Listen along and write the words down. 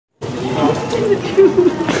I'm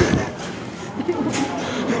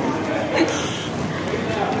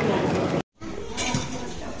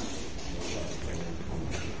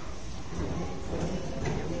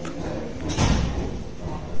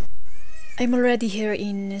already here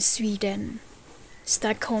in Sweden,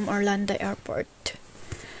 Stockholm Arlanda Airport.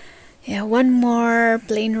 Yeah, one more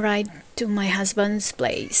plane ride to my husband's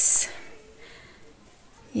place.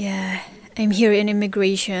 Yeah, I'm here in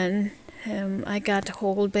immigration. I got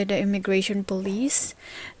hauled by the immigration police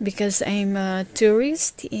because I'm a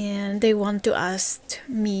tourist and they want to ask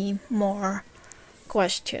me more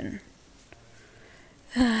questions.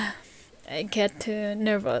 I get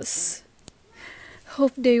nervous.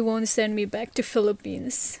 Hope they won't send me back to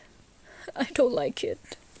Philippines. I don't like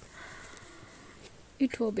it.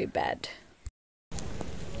 It will be bad.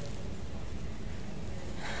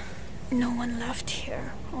 No one left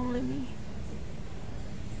here, only me.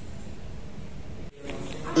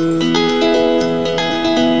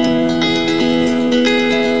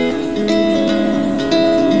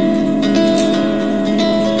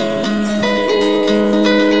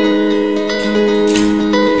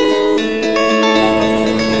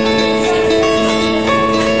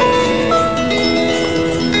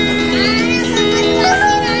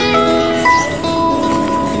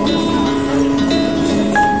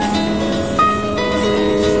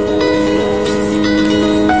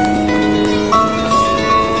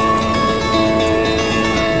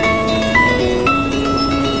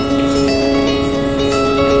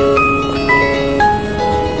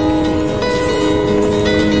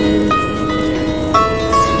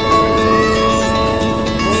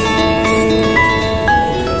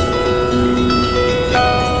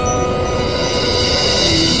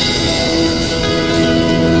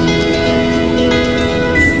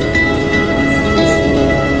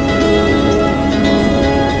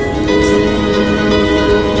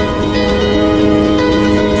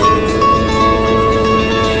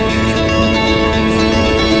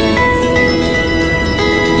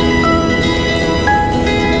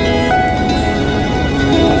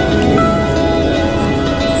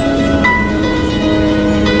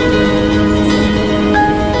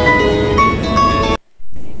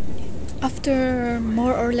 After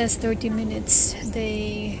more or less 30 minutes,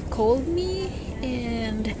 they called me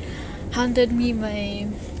and handed me my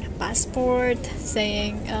passport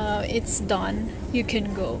saying it's done, you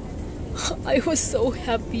can go. I was so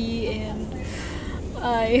happy and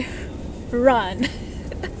I ran.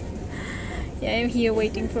 Yeah, I'm here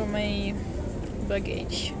waiting for my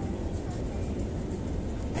baggage.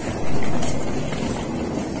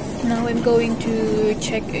 Now I'm going to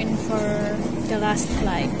check in for the last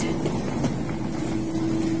flight.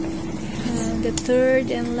 The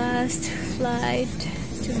third and last flight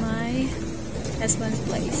to my husband's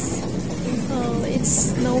place. Oh, it's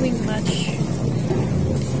snowing much.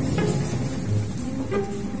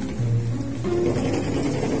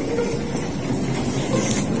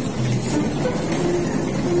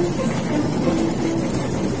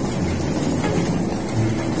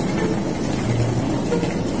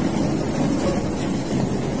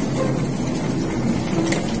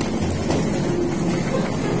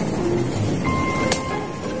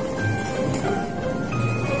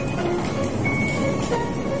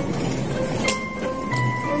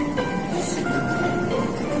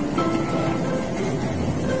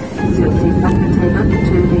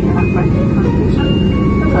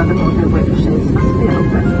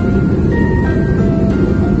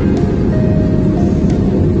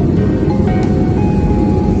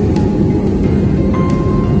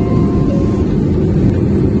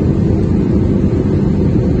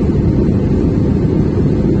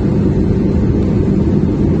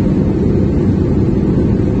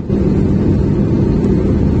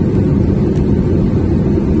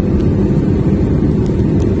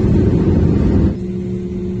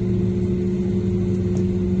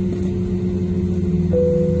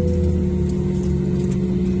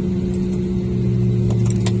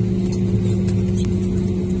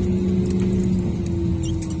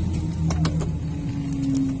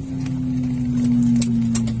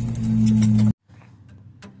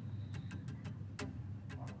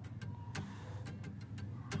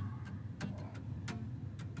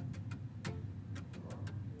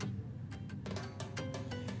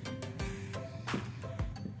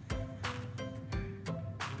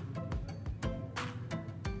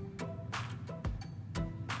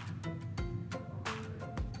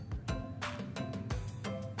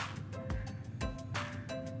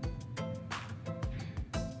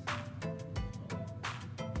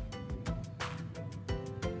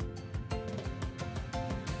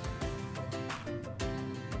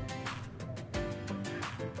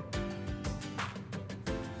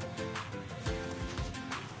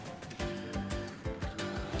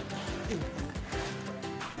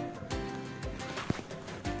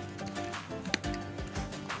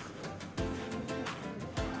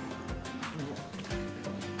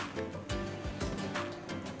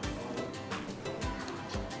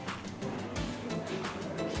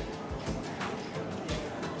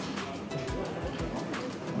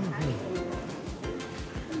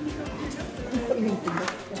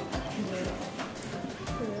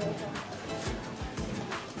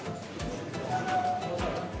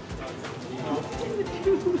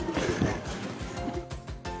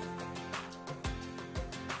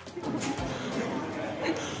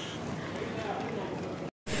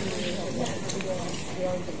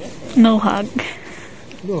 No hug.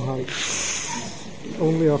 No hug.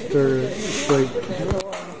 Only after break.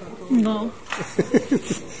 No.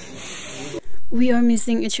 We are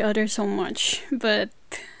missing each other so much, but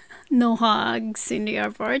no hugs in the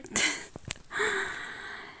airport.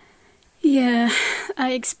 Yeah,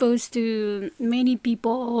 I exposed to many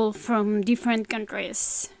people from different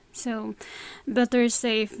countries. So, better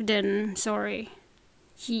safe than sorry.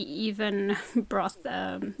 He even brought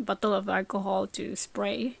a bottle of alcohol to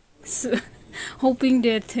spray. So, hoping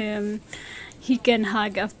that he can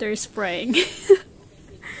hug after spraying.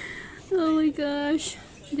 Oh my gosh,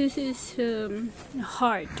 this is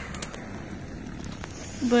hard.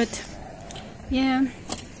 But yeah,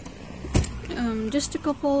 just a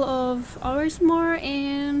couple of hours more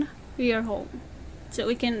and we are home. So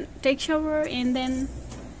we can take shower and then,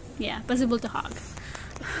 yeah, possible to hug.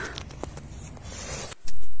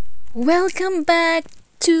 Welcome back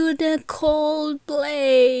to the cold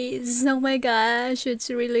place. Oh my gosh, it's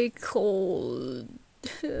really cold.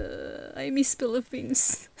 I miss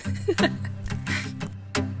Philippines.